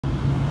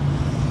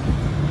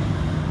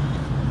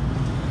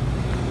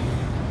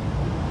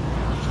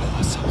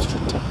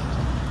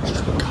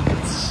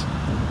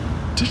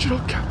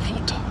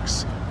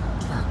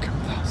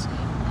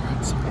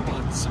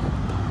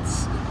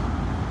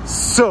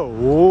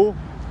So,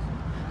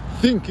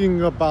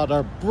 thinking about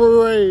our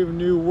brave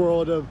new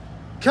world of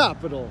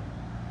capital.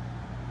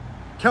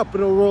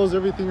 Capital rules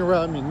everything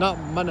around me, not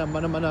money,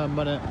 money, money,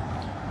 money.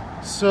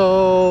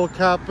 So,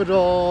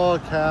 capital,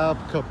 cap,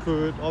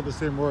 kaput, all the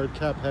same word,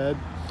 cap head.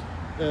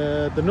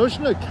 The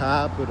notion of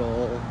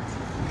capital,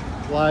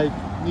 like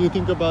you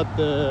think about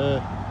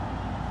the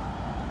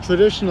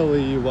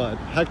traditionally what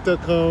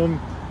hectocomb.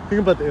 Think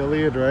about the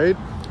Iliad, right?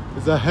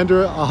 It's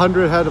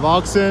 100 head of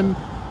oxen,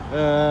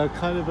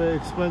 kind of an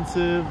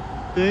expensive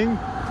thing.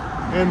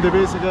 And the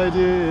basic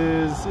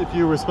idea is if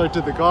you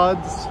respected the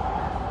gods,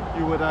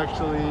 you would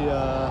actually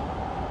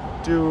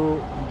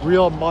do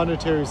real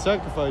monetary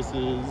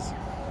sacrifices.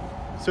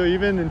 So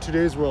even in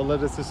today's world,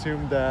 let us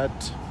assume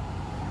that,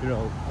 you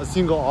know, a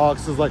single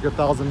ox is like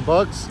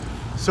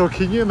 $1,000. So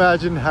can you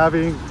imagine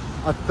having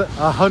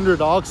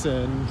 100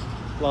 oxen,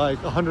 like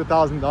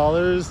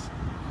 $100,000?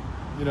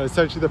 You know,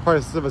 essentially the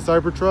price of a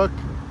Cybertruck,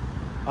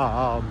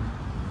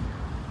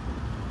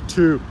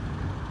 to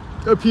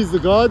appease the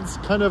gods,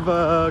 kind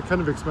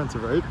of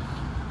expensive, right?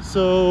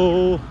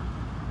 So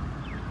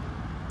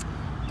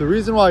the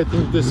reason why I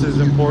think this is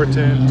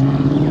important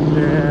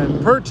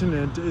and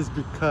pertinent is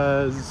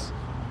because,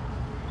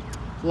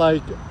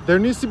 like, there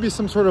needs to be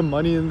some sort of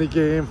money in the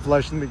game,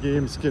 flesh in the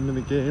game, skin in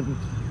the game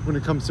when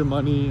it comes to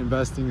money,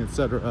 investing,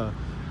 etc.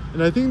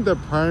 And I think the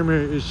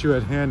primary issue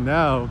at hand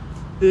now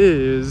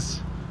is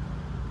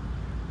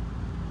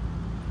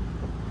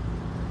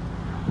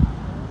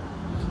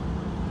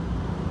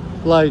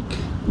like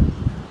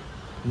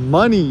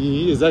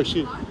money is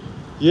actually,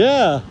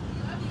 yeah,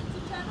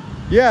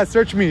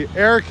 search me,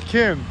 Eric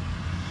Kim,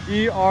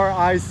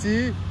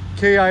 ERICKIM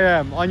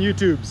on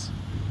YouTube's.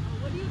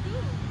 What do you do?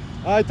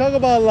 I talk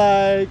about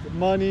like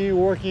money,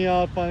 working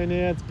out,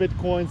 finance,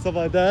 Bitcoin, stuff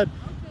like that.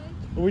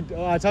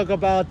 Okay. I talk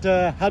about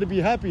how to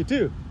be happy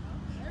too.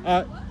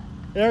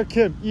 Eric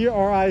Kim,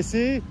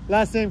 ERIC,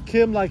 last name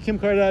Kim like Kim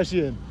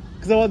Kardashian,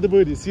 because I want the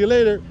booty. See you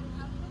later.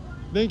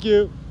 Thank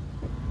you.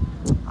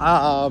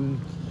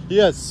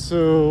 Yes,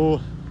 so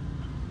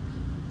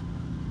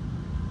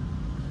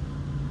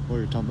what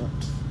are you talking about?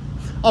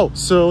 Oh,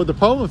 so the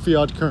problem with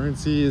fiat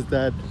currency is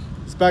that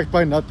it's backed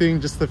by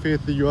nothing, just the faith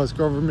of the US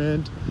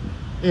government.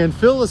 And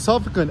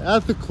philosophically and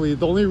ethically,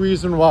 the only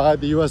reason why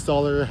the US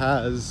dollar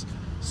has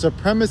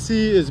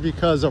supremacy is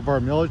because of our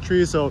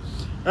military. So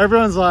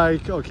everyone's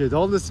like, okay,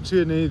 don't listen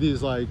to any of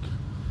these like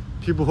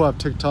people who have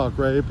TikTok,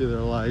 right? They're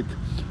like,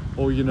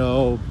 oh, you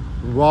know,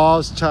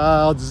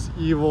 Rothschild's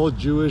evil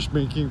Jewish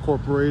banking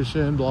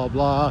corporation, blah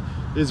blah.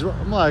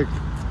 I'm like,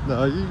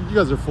 no, you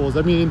guys are fools.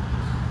 I mean,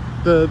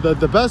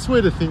 the best way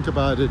to think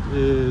about it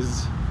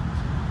is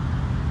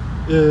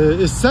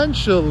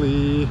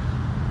essentially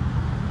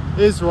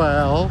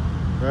Israel,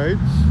 right?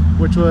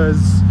 Which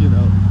was, you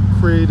know,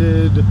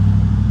 created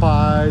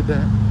by the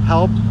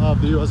help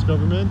of the U.S.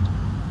 government.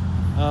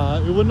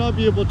 It would not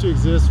be able to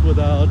exist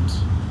without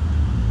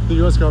the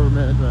U.S.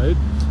 government, right?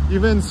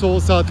 Even Seoul,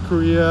 South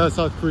Korea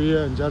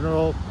in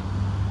general,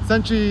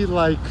 essentially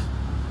like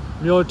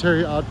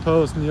military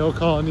outpost,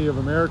 neo-colony of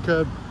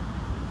America.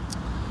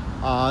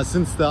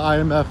 Since the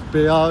IMF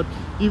bailout,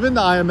 even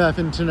the IMF,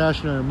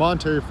 International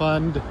Monetary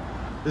Fund,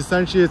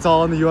 essentially it's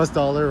all in the US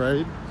dollar,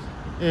 right?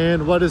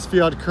 And what is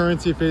fiat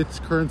currency? Faith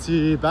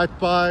currency backed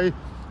by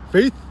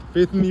faith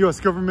in the US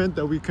government,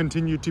 that we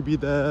continue to be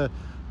the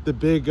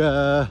big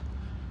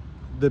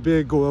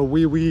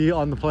wee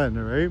on the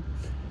planet, right?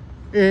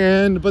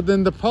 But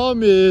then the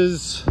problem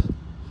is,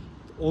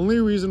 the only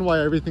reason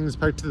why everything is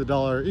pegged to the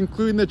dollar,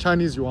 including the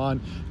Chinese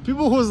yuan,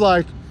 people who's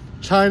like,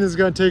 China's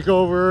gonna take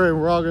over and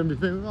we're all gonna be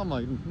paying, I'm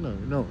like,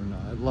 no, we're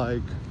not.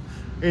 Like,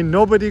 ain't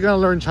nobody gonna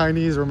learn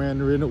Chinese or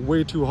Mandarin,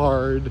 way too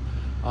hard.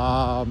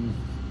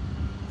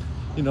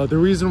 You know, the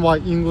reason why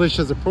English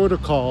as a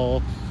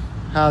protocol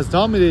has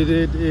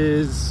dominated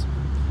is,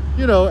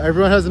 you know,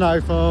 everyone has an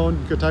iPhone,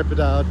 you could type it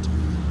out.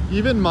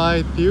 Even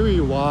my theory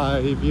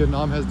why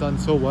Vietnam has done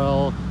so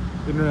well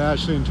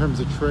internationally in terms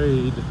of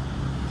trade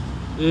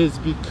is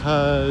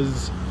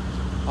because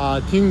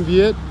Tiếng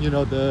Viet, you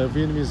know, the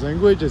Vietnamese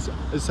language, is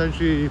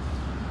essentially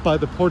by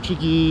the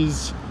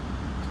Portuguese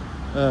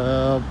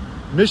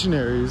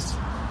missionaries.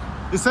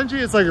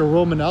 Essentially, it's like a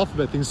Roman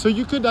alphabet thing. So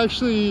you could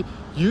actually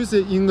use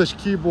the English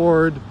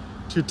keyboard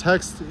to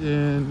text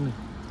in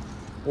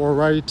or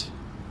write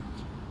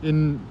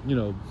in, you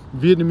know,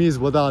 Vietnamese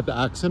without the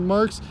accent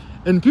marks,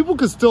 and people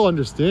could still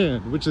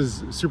understand, which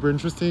is super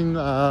interesting.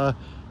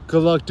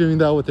 Good luck doing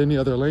that with any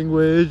other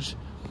language.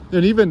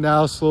 And even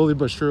now, slowly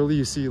but surely,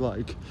 you see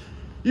like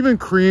even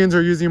Koreans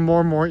are using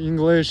more and more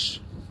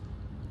English,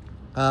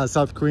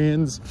 South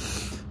Koreans,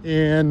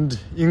 and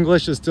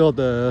English is still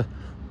the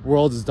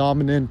world's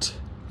dominant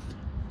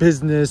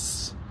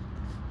business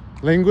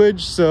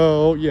language.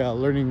 So yeah,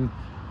 knowing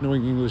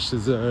English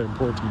is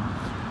important.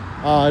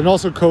 And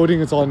also coding,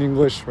 it's all in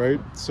English,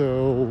 right?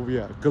 So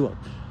yeah, good luck.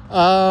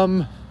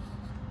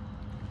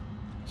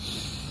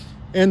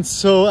 And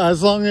so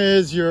as long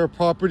as your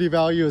property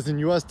value is in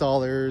US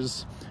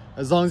dollars,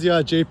 as long as you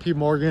got JP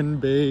Morgan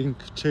Bank,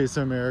 Chase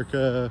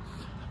America,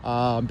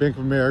 Bank of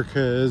America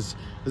is,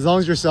 as long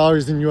as your salary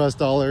is in US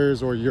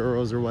dollars or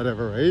euros or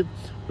whatever, right?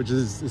 Which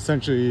is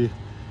essentially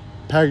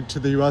pegged to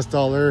the US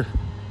dollar.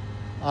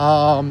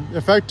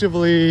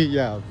 Effectively,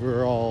 yeah,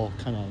 we're all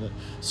kind of on it.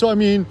 So, I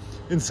mean,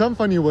 in some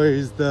funny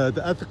ways,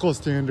 the ethical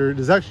standard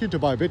is actually to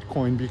buy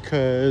Bitcoin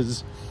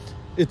because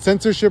it's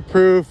censorship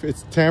proof,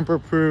 it's tamper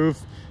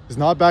proof, it's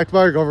not backed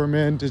by a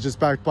government, it's just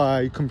backed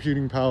by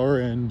computing power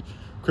and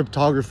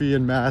cryptography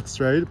and maths,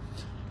 right?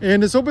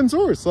 And it's open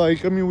source.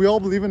 Like, I mean, we all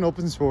believe in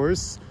open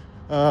source.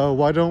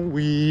 Why don't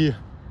we,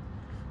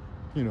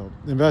 you know,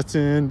 invest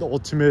in the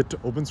ultimate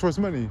open source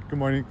money? Good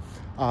morning.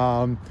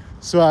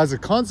 So as a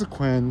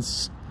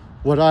consequence,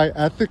 what I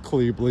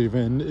ethically believe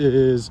in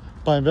is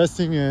by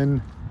investing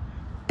in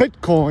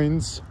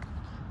Bitcoins,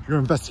 you're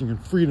investing in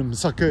freedom,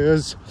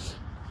 suckers.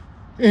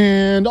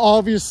 And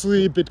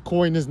obviously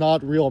Bitcoin is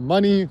not real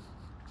money,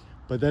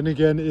 but then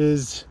again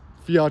is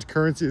fiat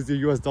currency, is the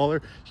US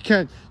dollar. You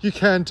can't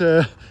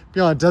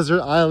be on a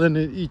desert island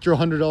and eat your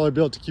 $100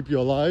 bill to keep you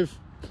alive,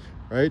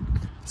 right?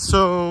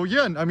 So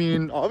yeah, I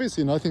mean,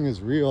 obviously nothing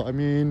is real. I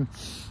mean,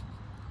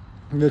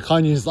 the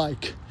Kanye is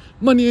like,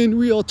 money ain't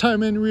real,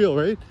 time ain't real,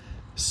 right?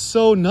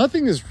 So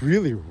nothing is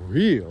really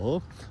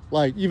real.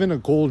 Like even a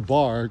gold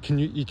bar, can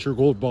you eat your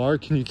gold bar?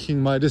 Can you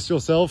King Midas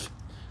yourself?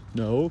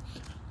 No.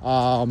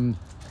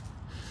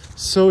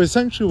 So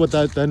essentially what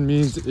that then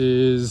means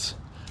is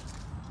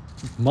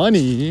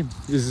money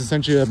is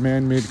essentially a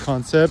man-made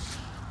concept,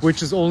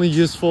 which is only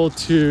useful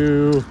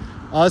to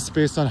us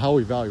based on how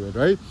we value it,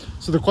 right?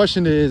 So the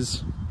question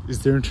is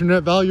the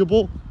internet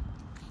valuable?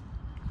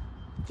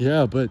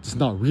 Yeah, but it's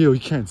not real. You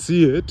can't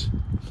see it.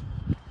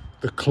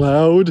 The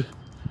cloud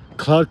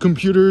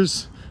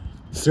computers,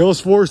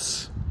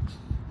 Salesforce,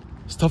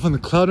 stuff on the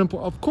cloud,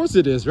 of course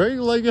it is, right?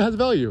 Like it has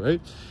value, right?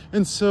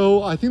 And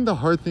so I think the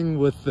hard thing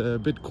with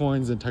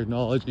Bitcoins and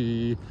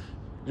technology,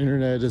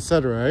 internet,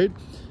 etc., right,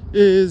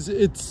 is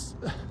it's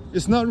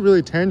not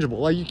really tangible.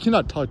 Like you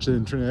cannot touch the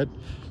internet,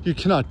 you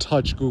cannot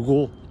touch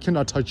Google, you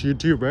cannot touch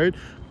YouTube, right?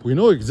 We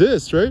know it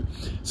exists, right?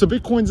 So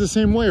Bitcoin's the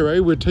same way,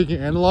 right? We're taking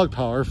analog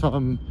power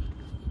from,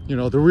 you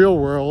know, the real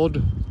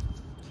world.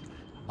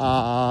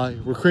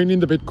 We're creating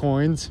the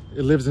Bitcoins.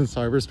 It lives in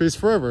cyberspace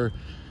forever.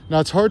 Now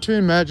it's hard to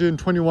imagine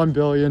 21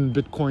 billion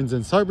Bitcoins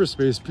in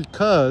cyberspace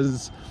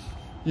because,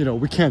 you know,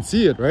 we can't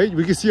see it, right?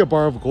 We can see a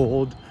bar of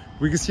gold,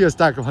 we can see a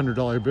stack of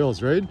 $100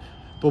 bills, right?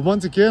 But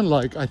once again,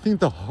 like, I think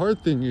the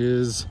hard thing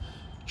is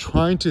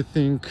trying to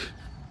think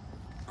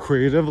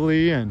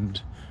creatively and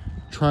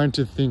trying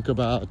to think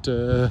about,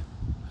 you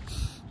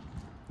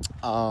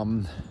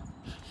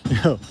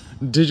know,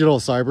 digital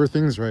cyber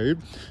things, right?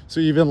 So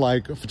even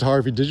like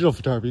photography, digital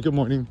photography, good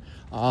morning.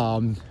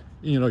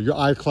 You know, your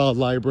iCloud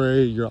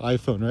library, your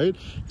iPhone, right?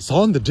 It's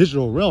all in the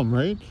digital realm,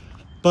 right?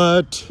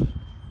 But,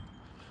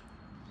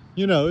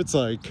 you know, it's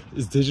like,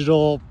 is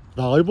digital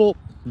valuable?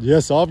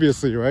 Yes,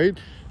 obviously, right?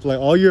 Like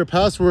all your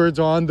passwords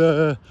on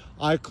the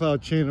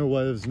iCloud chain or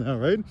what it is now,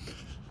 right?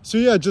 So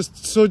yeah,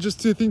 just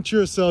to think to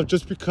yourself,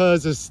 just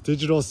because it's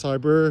digital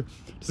cyber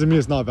doesn't mean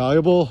it's not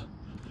valuable.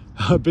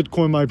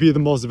 Bitcoin might be the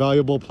most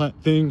valuable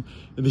thing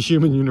in the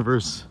human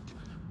universe.